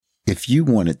if you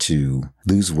wanted to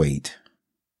lose weight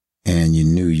and you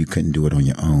knew you couldn't do it on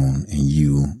your own and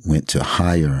you went to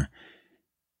hire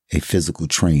a physical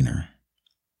trainer,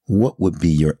 what would be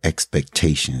your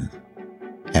expectation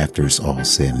after it's all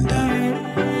said and done?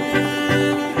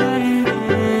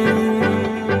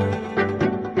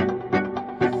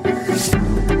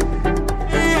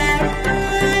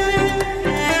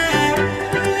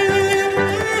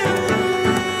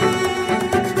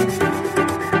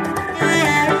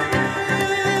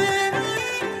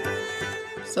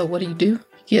 So what do?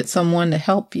 Get someone to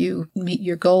help you meet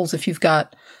your goals if you've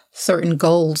got certain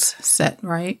goals set,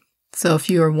 right? So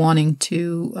if you are wanting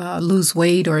to lose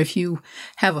weight, or if you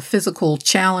have a physical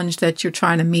challenge that you're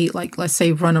trying to meet, like let's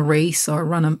say run a race or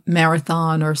run a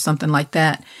marathon or something like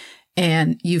that,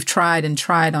 and you've tried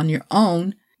on your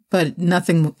own, but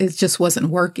nothing, it just wasn't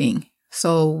working.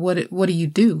 So what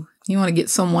do? You want to get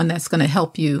someone that's going to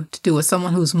help you to do it,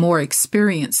 someone who's more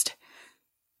experienced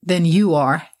than you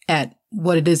are at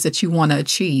what it is that you want to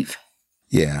achieve.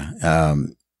 Yeah.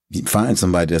 You find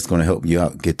somebody that's going to help you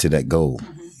out get to that goal.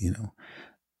 You know,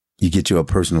 you get you a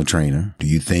personal trainer. Do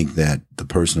you think that the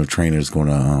personal trainer is going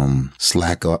to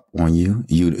slack up on you?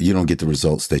 You don't get the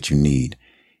results that you need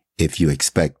if you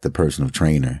expect the personal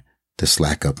trainer to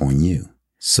slack up on you.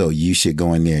 So you should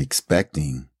go in there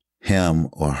expecting him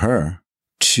or her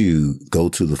to go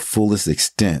to the fullest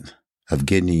extent of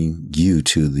getting you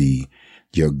to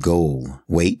your goal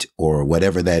weight or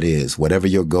whatever that is. Whatever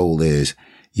your goal is,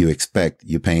 you're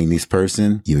paying this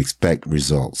person, you expect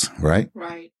results, right?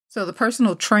 Right. So the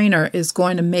personal trainer is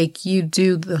going to make you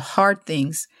do the hard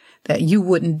things that you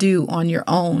wouldn't do on your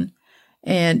own.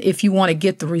 And if you want to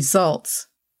get the results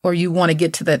or you want to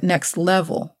get to that next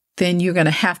level, then you're going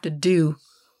to have to do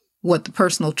what the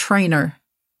personal trainer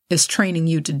is training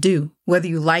you to do, whether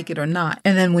you like it or not.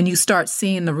 And then when you start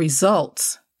seeing the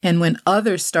results, and when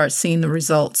others start seeing the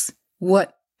results,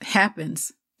 what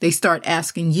happens? They start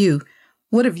asking you,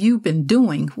 what have you been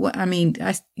doing?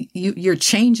 You're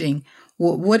changing.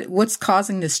 What's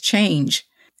causing this change?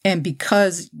 And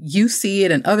because you see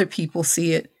it and other people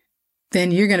see it, then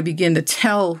you're going to begin to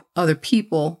tell other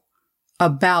people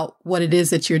about what it is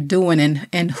that you're doing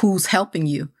and who's helping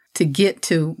you to get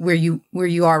to where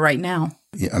you are right now.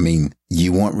 Yeah, I mean,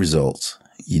 you want results.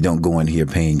 You don't go in here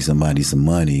paying somebody some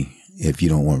money if you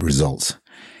don't want results.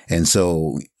 And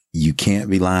so you can't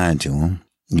be lying to them.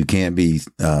 You can't be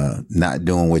not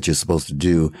doing what you're supposed to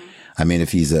do. I mean,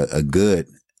 if he's a good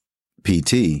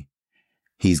PT,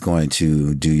 he's going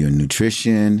to do your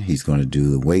nutrition. He's going to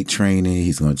do the weight training.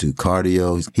 He's going to do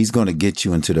cardio. He's going to get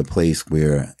you into the place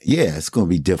where, yeah, it's going to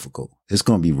be difficult. It's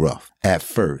going to be rough at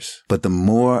first. But the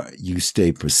more you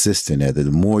stay persistent at it,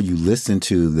 the more you listen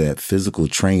to that physical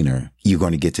trainer, you're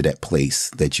going to get to that place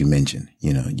that you mentioned.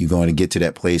 You know, you're going to get to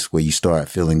that place where you start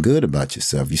feeling good about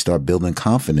yourself. You start building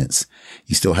confidence.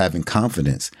 You still having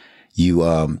confidence. You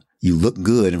look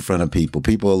good in front of people.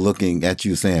 People are looking at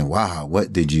you saying, wow,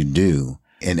 what did you do?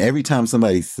 And every time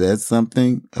somebody says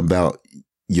something about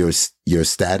your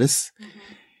status,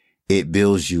 it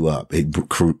builds you up. It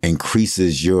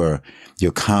increases your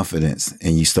confidence,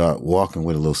 and you start walking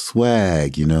with a little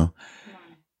swag, you know,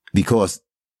 because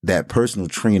that personal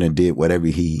trainer did whatever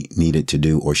he needed to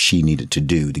do or she needed to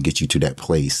do to get you to that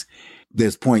place.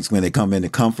 There's points when they come in to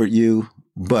comfort you,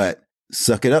 but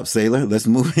suck it up, sailor. Let's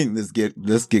move in.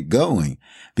 Let's get going,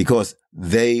 because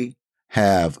they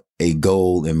have a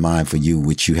goal in mind for you,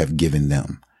 which you have given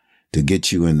them to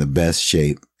get you in the best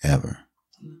shape ever.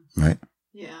 Right?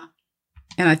 Yeah.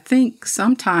 And I think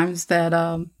sometimes that,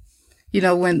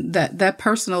 when that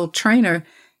personal trainer,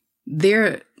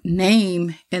 their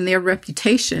name and their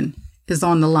reputation is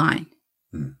on the line,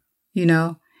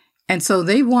 and so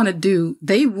they want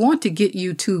to get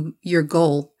you to your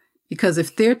goal, because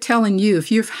if they're telling you,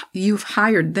 if you've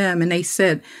hired them and they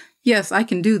said, yes, I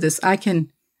can do this, I can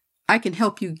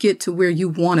help you get to where you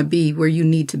want to be, where you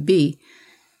need to be,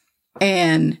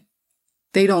 and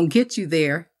they don't get you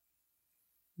there,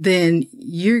 then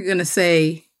you're going to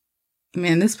say,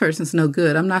 man, this person's no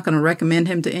good. I'm not going to recommend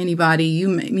him to anybody. You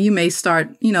may start,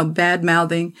 bad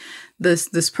mouthing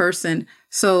this person.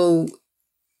 So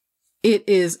it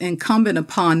is incumbent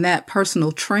upon that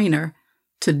personal trainer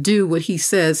to do what he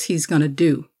says he's going to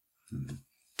do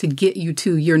to get you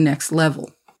to your next level.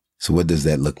 So what does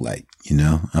that look like?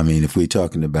 I mean, if we're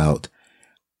talking about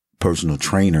personal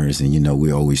trainers and,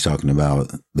 we're always talking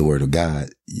about the Word of God,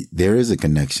 there is a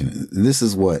connection. This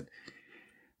is what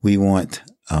we want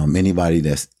anybody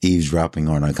that's eavesdropping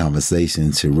on our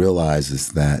conversation to realize, is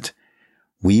that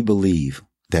we believe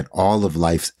that all of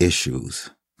life's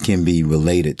issues can be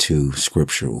related to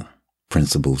scriptural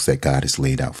principles that God has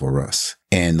laid out for us.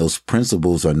 And those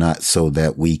principles are not so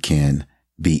that we can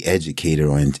be educated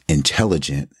or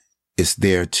intelligent. It's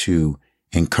there to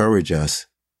encourage us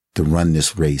to run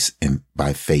this race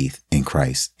by faith in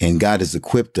Christ. And God has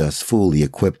equipped us, fully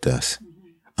equipped us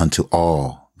unto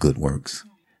all good works.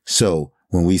 So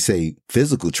when we say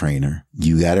physical trainer,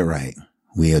 you got it right.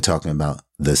 We are talking about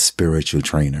the spiritual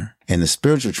trainer. And the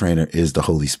spiritual trainer is the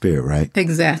Holy Spirit, right?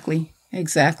 Exactly.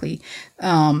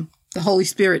 The Holy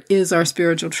Spirit is our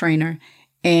spiritual trainer.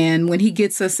 And when he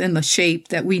gets us in the shape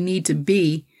that we need to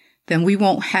be, then we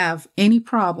won't have any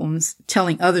problems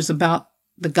telling others about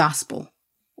the gospel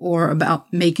or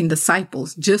about making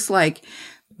disciples. Just like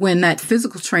when that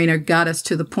physical trainer got us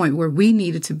to the point where we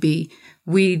needed to be,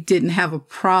 we didn't have a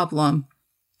problem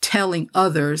telling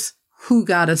others who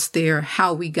got us there,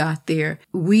 how we got there.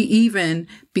 We even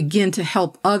begin to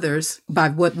help others by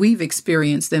what we've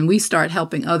experienced, and we start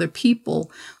helping other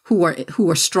people who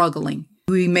are struggling.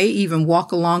 We may even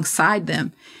walk alongside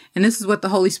them. And this is what the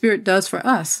Holy Spirit does for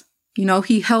us. You know,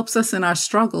 he helps us in our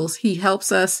struggles. He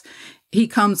helps us. He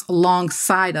comes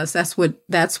alongside us. That's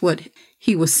what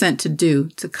he was sent to do,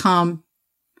 to come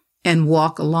and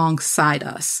walk alongside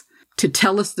us, to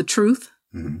tell us the truth.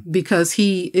 Mm-hmm. Because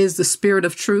he is the Spirit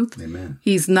of truth. Amen.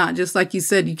 He's not, just like you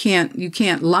said, you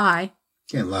can't lie.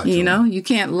 Can't lie. You know, you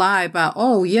can't lie about,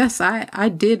 oh, yes, I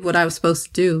did what I was supposed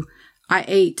to do. I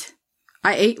ate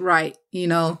right. You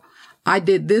know, I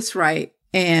did this right.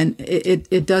 And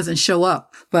it doesn't show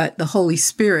up. But the Holy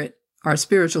Spirit, our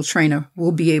spiritual trainer,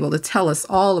 will be able to tell us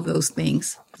all of those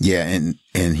things. Yeah.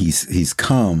 And he's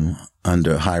come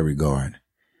under high regard.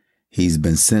 He's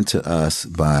been sent to us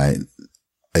by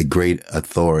a great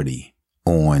authority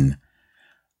on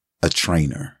a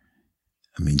trainer.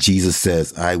 I mean, Jesus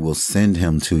says, I will send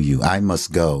him to you. I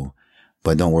must go,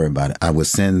 but don't worry about it. I will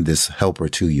send this helper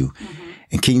to you. Mm-hmm.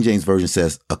 And King James Version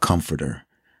says a comforter.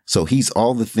 So he's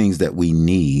all the things that we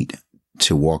need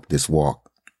to walk this walk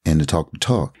and to talk the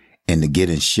talk and to get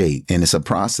in shape. And it's a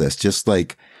process, just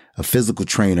like a physical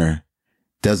trainer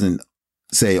doesn't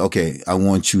say, okay, I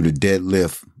want you to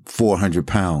deadlift 400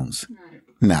 pounds. Right.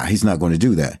 Nah, he's not going to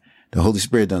do that. The Holy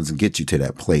Spirit doesn't get you to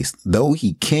that place. Though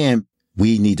he can,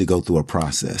 we need to go through a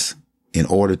process in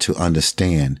order to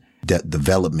understand the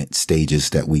development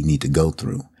stages that we need to go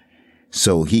through.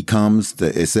 So he comes,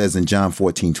 it says in John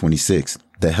 14:26,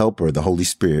 the helper, the Holy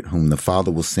Spirit, whom the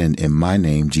Father will send in my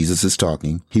name, Jesus is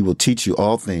talking, he will teach you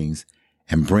all things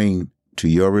and bring to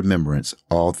your remembrance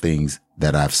all things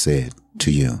that I've said to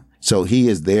you. So he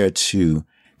is there to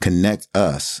connect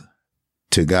us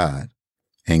to God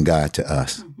and God to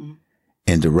us, mm-hmm.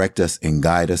 and direct us and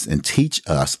guide us and teach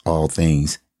us all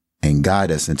things and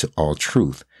guide us into all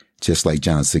truth, just like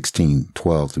John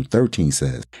 16:12-13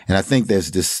 says. And I think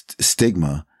there's this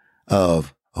stigma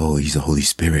of, oh, he's a Holy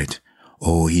Spirit.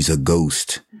 Oh, he's a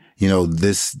ghost. You know,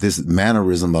 this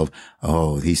mannerism of,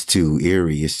 oh, he's too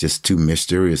eerie. It's just too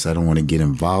mysterious. I don't want to get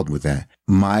involved with that.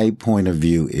 My point of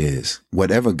view is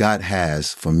whatever God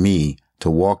has for me to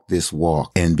walk this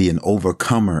walk and be an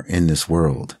overcomer in this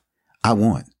world, I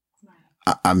want.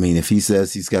 I mean, if he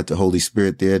says he's got the Holy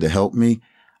Spirit there to help me,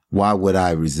 why would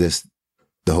I resist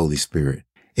the Holy Spirit?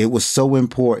 It was so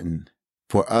important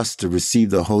for us to receive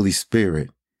the Holy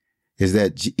Spirit is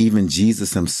that even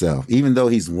Jesus himself, even though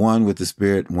he's one with the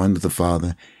Spirit, one with the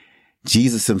Father,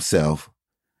 Jesus himself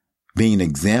being an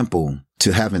example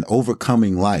to have an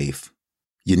overcoming life,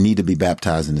 you need to be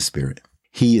baptized in the Spirit.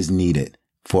 He is needed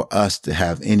for us to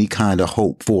have any kind of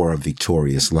hope for a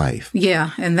victorious life.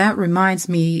 Yeah. And that reminds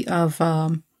me of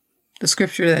the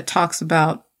scripture that talks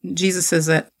about, Jesus says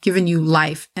that giving you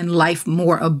life and life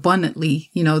more abundantly,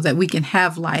 you know, that we can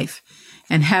have life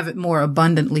and have it more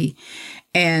abundantly.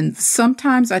 And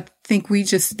sometimes I think we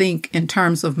just think in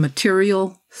terms of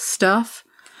material stuff,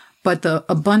 but the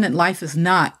abundant life is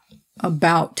not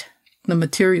about the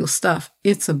material stuff.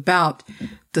 It's about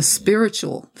the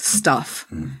spiritual stuff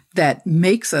that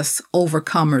makes us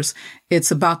overcomers.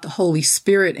 It's about the Holy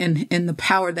Spirit and the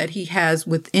power that he has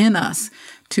within us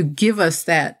to give us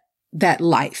that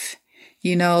life,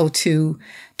 you know, to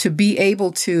be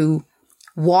able to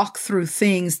walk through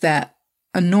things that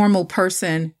a normal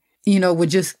person, you know, would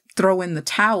just throw in the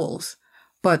towels,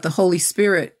 but the Holy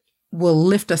Spirit will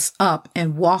lift us up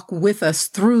and walk with us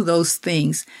through those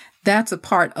things. That's a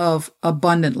part of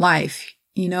abundant life,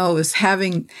 you know, is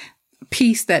having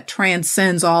peace that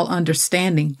transcends all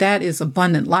understanding. That is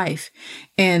abundant life.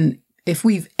 And if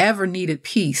we've ever needed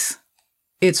peace,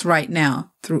 it's right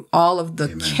now. Through all of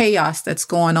the chaos that's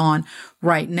going on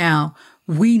right now,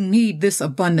 we need this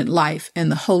abundant life,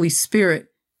 and the Holy Spirit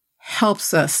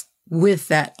helps us with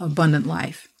that abundant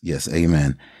life. Yes,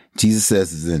 amen. Jesus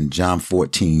says this in John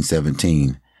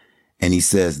 14:17. And he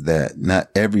says that not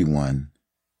everyone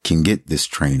can get this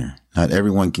trainer. Not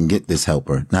everyone can get this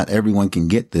helper. Not everyone can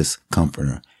get this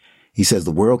comforter. He says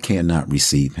the world cannot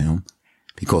receive him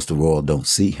because the world don't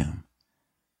see him,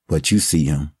 but you see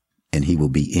him and he will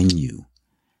be in you.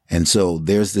 And so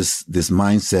there's this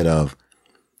mindset of,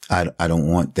 I don't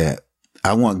want that.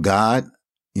 I want God,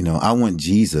 I want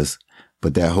Jesus,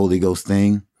 but that Holy Ghost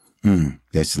thing,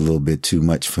 that's a little bit too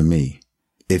much for me.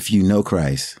 If you know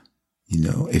Christ,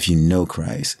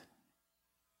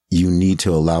 you need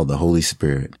to allow the Holy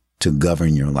Spirit to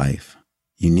govern your life.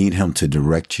 You need him to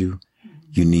direct you.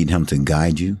 You need him to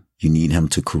guide you. You need him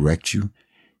to correct you.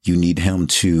 You need him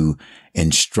to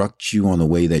instruct you on the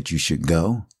way that you should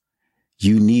go.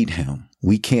 You need him.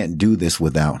 We can't do this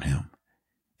without him.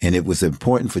 And it was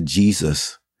important for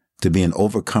Jesus to be an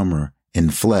overcomer in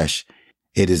flesh.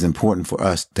 It is important for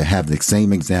us to have the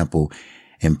same example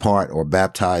impart or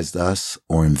baptize us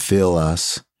or infill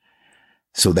us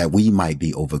so that we might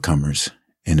be overcomers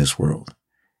in this world.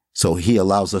 So he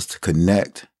allows us to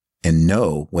connect and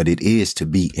know what it is to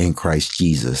be in Christ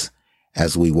Jesus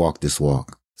as we walk this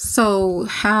walk. So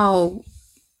how,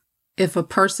 if a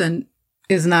person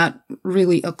is not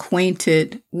really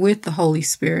acquainted with the Holy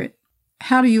Spirit,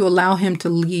 how do you allow him to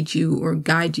lead you or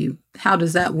guide you? How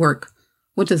does that work?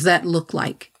 What does that look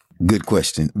like? Good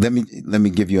question. Let me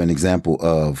give you an example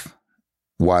of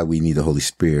why we need the Holy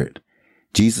Spirit.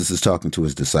 Jesus is talking to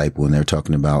his disciple, and they're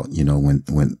talking about,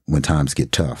 when times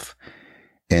get tough.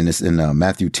 And it's in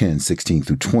Matthew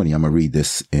 10:16-20. I'm going to read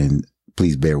this, and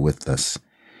please bear with us.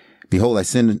 Behold, I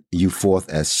send you forth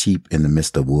as sheep in the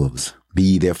midst of wolves. Be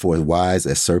ye therefore wise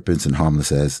as serpents and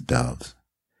harmless as doves.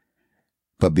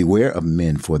 But beware of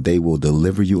men, for they will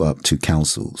deliver you up to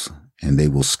councils, and they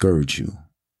will scourge you,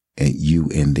 and you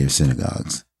in their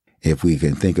synagogues. If we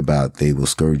can think about, they will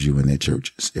scourge you in their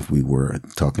churches, if we were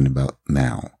talking about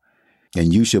now.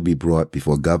 And you shall be brought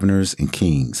before governors and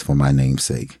kings for my name's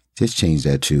sake. Just change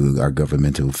that to our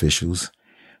governmental officials,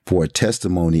 for a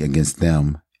testimony against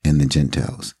them and the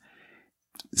Gentiles.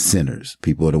 Sinners,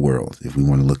 people of the world, if we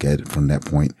want to look at it from that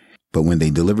point. But when they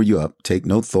deliver you up, take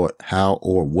no thought how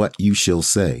or what you shall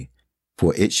say,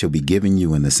 for it shall be given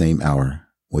you in the same hour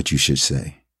what you should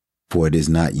say. For it is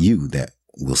not you that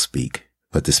will speak,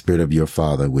 but the Spirit of your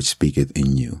Father which speaketh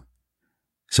in you.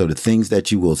 So the things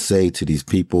that you will say to these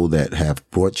people that have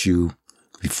brought you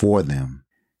before them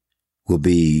will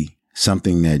be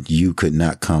something that you could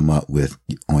not come up with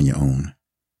on your own.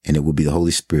 And it will be the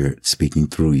Holy Spirit speaking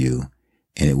through you,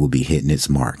 and it will be hitting its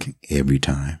mark every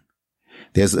time.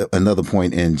 There's another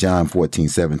point in John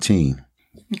 14:17.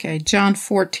 Okay, John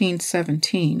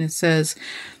 14:17. It says,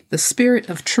 the Spirit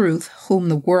of truth, whom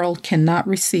the world cannot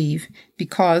receive,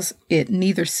 because it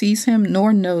neither sees him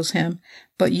nor knows him,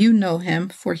 but you know him,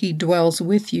 for he dwells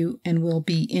with you and will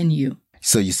be in you.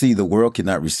 So you see, the world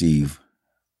cannot receive,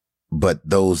 but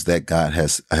those that God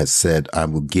has said, I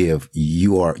will give,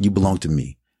 you belong to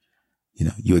me.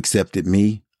 You accepted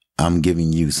me. I'm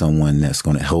giving you someone that's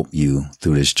going to help you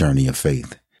through this journey of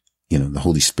faith. The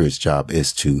Holy Spirit's job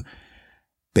is to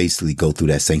basically go through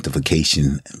that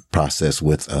sanctification process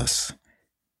with us.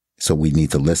 So we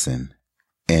need to listen.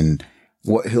 And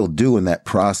what he'll do in that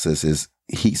process is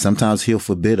sometimes he'll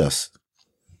forbid us.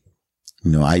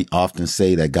 I often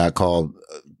say that God called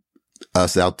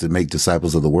us out to make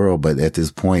disciples of the world. But at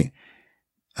this point,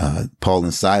 Paul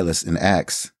and Silas in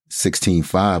Acts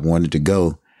 16:5 wanted to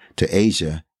go to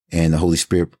Asia, and the Holy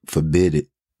Spirit forbid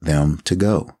them to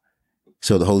go.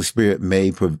 So the Holy Spirit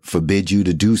may forbid you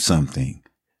to do something,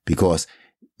 because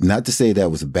not to say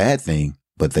that was a bad thing,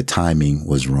 but the timing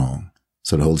was wrong.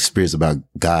 So the Holy Spirit is about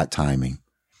God timing.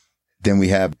 Then we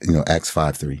have, Acts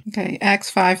 5:3. Okay,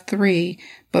 Acts 5:3.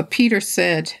 But Peter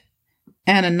said,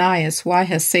 Ananias, why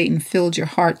has Satan filled your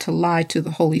heart to lie to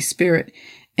the Holy Spirit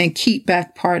and keep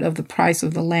back part of the price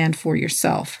of the land for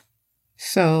yourself?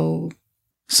 So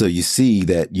you see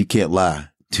that you can't lie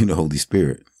to the Holy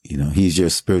Spirit. He's your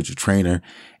spiritual trainer,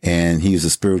 and he was a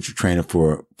spiritual trainer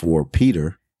for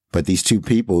Peter. But these two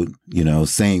people,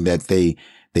 saying that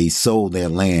they sold their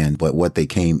land, but what they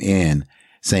came in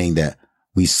saying that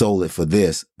we sold it for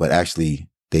this, but actually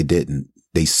they didn't.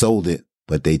 They sold it,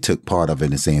 but they took part of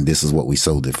it and saying this is what we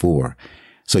sold it for.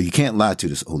 So you can't lie to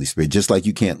the Holy Spirit, just like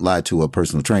you can't lie to a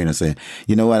personal trainer saying,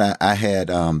 you know what, I had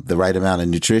the right amount of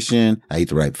nutrition, I ate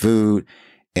the right food,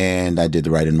 and I did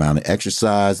the right amount of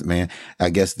exercise. Man, I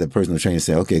guess the personal trainer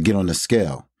said, okay, get on the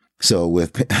scale. So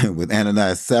with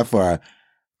Ananias Sapphira,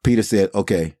 Peter said,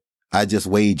 okay, I just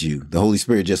weighed you. The Holy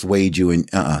Spirit just weighed you, and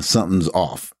something's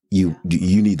off. You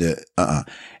need to,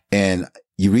 And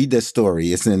you read that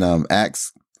story. It's in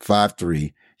Acts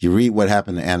 5:3. You read what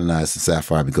happened to Ananias and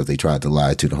Sapphira because they tried to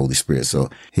lie to the Holy Spirit. So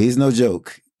he's no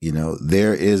joke. You know,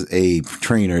 there is a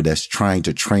trainer that's trying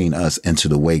to train us into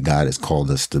the way God has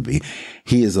called us to be.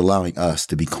 He is allowing us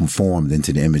to be conformed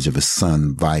into the image of his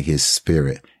son by his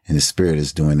spirit. And his spirit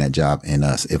is doing that job in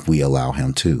us if we allow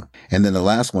him to. And then the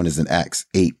last one is in Acts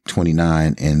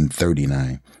 8:29 and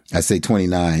 39. I say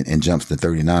 29 and jumps to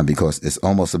 39 because it's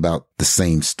almost about the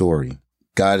same story.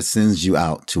 God sends you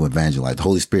out to evangelize. The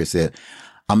Holy Spirit said,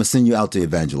 I'm going to send you out to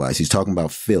evangelize. He's talking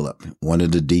about Philip, one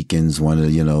of the deacons, one of,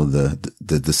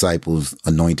 the disciples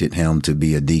anointed him to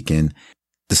be a deacon.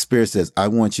 The Spirit says, I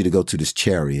want you to go to this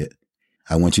chariot.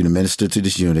 I want you to minister to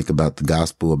this eunuch about the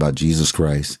gospel, about Jesus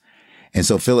Christ. And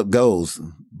so Philip goes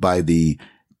by the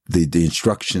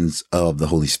instructions of the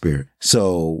Holy Spirit.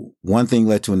 So one thing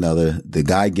led to another. The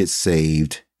guy gets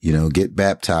saved, get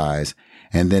baptized.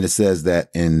 And then it says that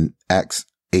in Acts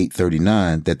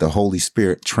 8:39 that the Holy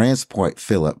Spirit transport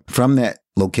Philip from that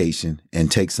location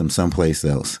and takes him someplace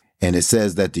else. And it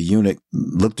says that the eunuch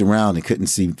looked around and couldn't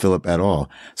see Philip at all.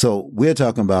 So we're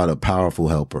talking about a powerful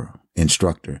helper,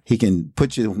 instructor. He can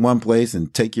put you in one place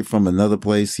and take you from another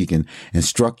place. He can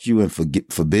instruct you and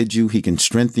forbid you. He can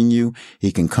strengthen you.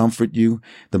 He can comfort you.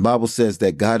 The Bible says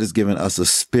that God has given us a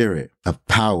spirit of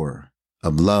power,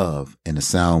 of love, and a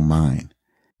sound mind.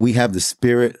 We have the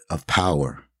spirit of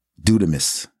power.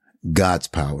 Dunamis, God's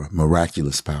power,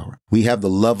 miraculous power. We have the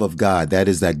love of God. That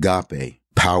is agape,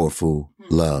 powerful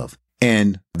love,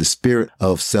 and the spirit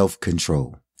of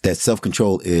self-control. That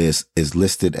self-control is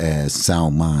listed as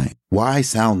sound mind. Why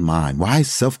sound mind? Why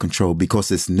self-control?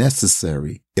 Because it's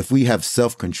necessary. If we have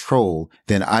self-control,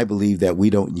 then I believe that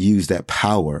we don't use that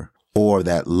power or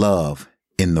that love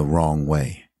in the wrong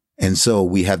way. And so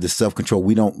we have the self-control.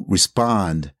 We don't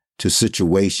respond to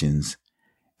situations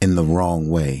in the wrong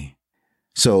way.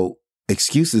 So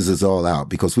excuses is all out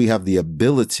because we have the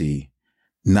ability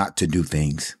not to do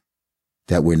things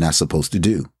that we're not supposed to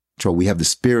do. So we have the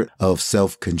spirit of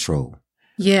self-control.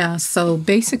 Yeah. So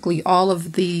basically all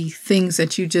of the things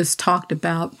that you just talked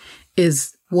about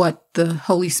is what the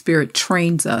Holy Spirit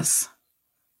trains us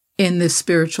in this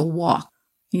spiritual walk.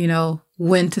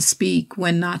 When to speak,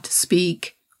 when not to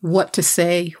speak, what to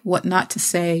say, what not to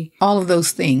say. All of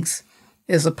those things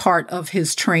is a part of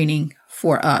his training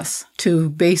for us to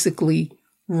basically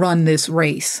run this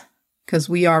race, because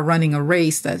we are running a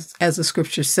race, as the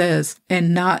scripture says,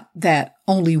 and not that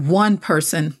only one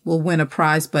person will win a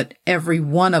prize, but every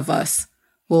one of us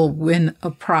will win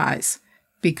a prize,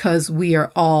 because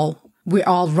we're all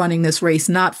running this race,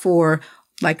 not for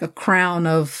like a crown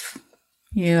of,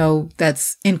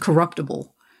 that's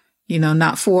incorruptible,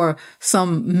 not for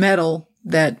some medal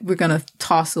that we're going to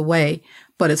toss away,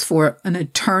 but it's for an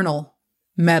eternal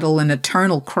medal, an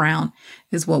eternal crown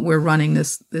is what we're running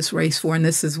this race for. And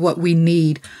this is what we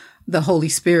need the Holy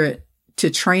Spirit to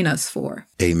train us for.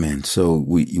 Amen. So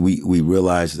we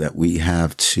realize that we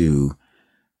have to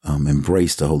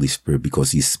embrace the Holy Spirit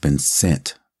because he's been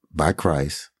sent by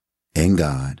Christ and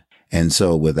God. And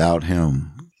so without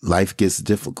him, life gets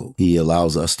difficult. He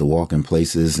allows us to walk in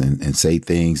places and say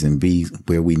things and be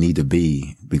where we need to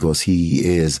be because he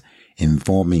is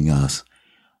informing us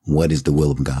what is the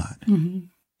will of God. Mm-hmm.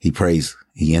 He prays,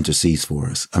 he intercedes for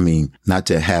us. I mean, not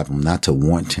to have him, not to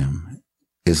want him.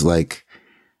 It's like,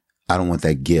 I don't want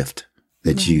that gift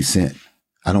that you sent.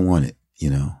 I don't want it,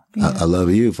 Yeah. I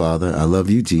love you, Father. I love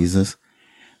you, Jesus.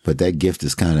 But that gift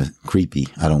is kind of creepy.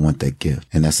 I don't want that gift.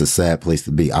 And that's a sad place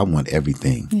to be. I want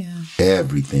everything. Yeah.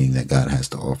 Everything that God has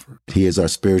to offer. He is our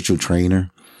spiritual trainer.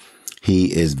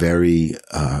 He is very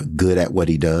good at what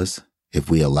he does if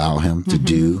we allow him to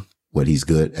do what he's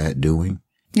good at doing.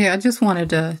 Yeah, I just wanted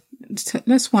to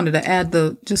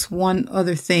add just one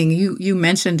other thing. You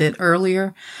mentioned it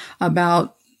earlier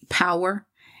about power,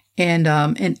 and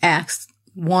in Acts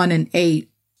 1:8,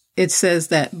 it says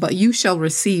that, but you shall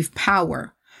receive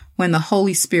power when the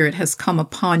Holy Spirit has come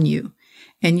upon you,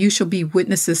 and you shall be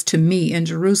witnesses to me in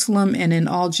Jerusalem and in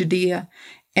all Judea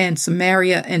and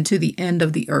Samaria and to the end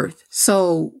of the earth.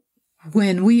 So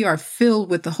when we are filled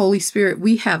with the Holy Spirit,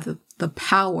 we have the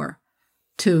power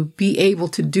to be able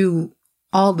to do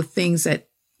all the things that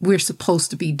we're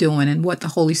supposed to be doing and what the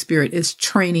Holy Spirit is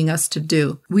training us to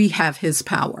do. We have his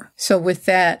power. So with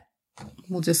that,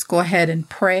 we'll just go ahead and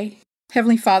pray.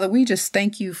 Heavenly Father, we just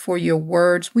thank you for your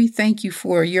words. We thank you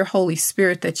for your Holy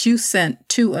Spirit that you sent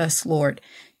to us, Lord.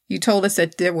 You told us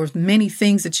that there were many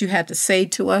things that you had to say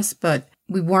to us, but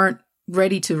we weren't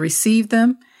ready to receive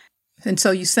them. And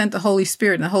so you sent the Holy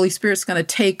Spirit, and the Holy Spirit's going to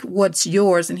take what's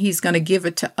yours and he's going to give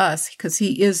it to us because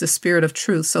he is the Spirit of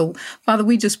truth. So, Father,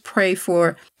 we just pray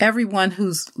for everyone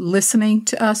who's listening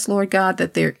to us, Lord God,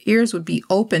 that their ears would be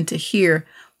open to hear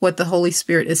what the Holy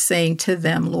Spirit is saying to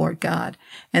them, Lord God,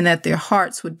 and that their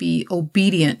hearts would be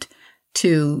obedient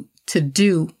to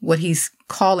do what he's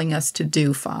calling us to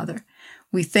do, Father.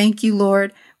 We thank you,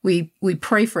 Lord. We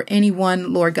pray for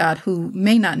anyone, Lord God, who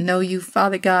may not know you,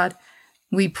 Father God.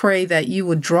 We pray that you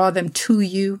would draw them to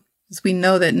you, as we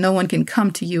know that no one can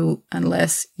come to you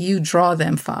unless you draw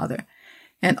them, Father.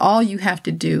 And all you have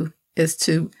to do is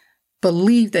to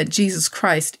believe that Jesus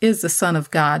Christ is the Son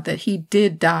of God, that he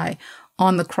did die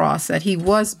on the cross, that he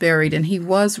was buried and he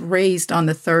was raised on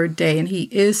the third day, and he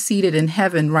is seated in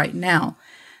heaven right now.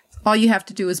 All you have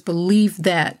to do is believe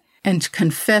that and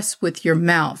confess with your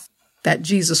mouth that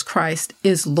Jesus Christ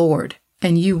is Lord,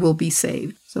 and you will be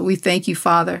saved. So we thank you,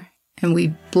 Father, and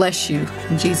we bless you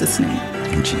in Jesus' name.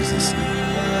 In Jesus' name.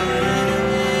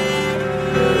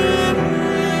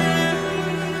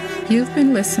 You've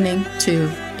been listening to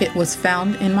It Was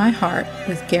Found in My Heart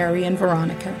with Gary and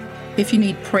Veronica. If you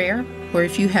need prayer, or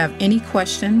if you have any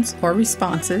questions or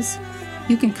responses,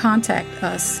 you can contact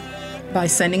us by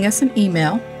sending us an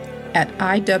email at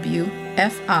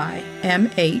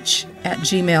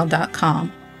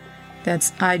iwfimh@gmail.com.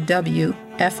 That's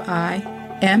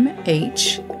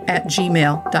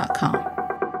iwfimh@gmail.com.